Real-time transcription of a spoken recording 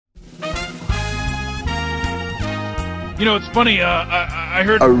It's funny, I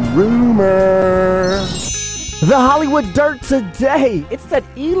heard... A rumor. The Hollywood Dirt today. It's that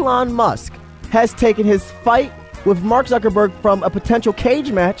Elon Musk has taken his fight with Mark Zuckerberg from a potential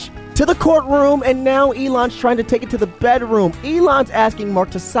cage match to the courtroom, and now Elon's trying to take it to the bedroom. Elon's asking Mark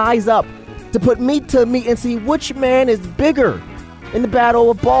to size up, to put meat to meat and see which man is bigger in the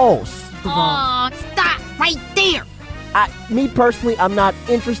battle of balls. Oh, stop right there. Me personally, I'm not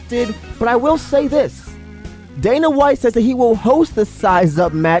interested, but I will say this. Dana White says that he will host the size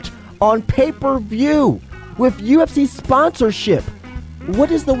up match on pay-per-view with UFC sponsorship. What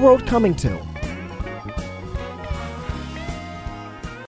is the world coming to?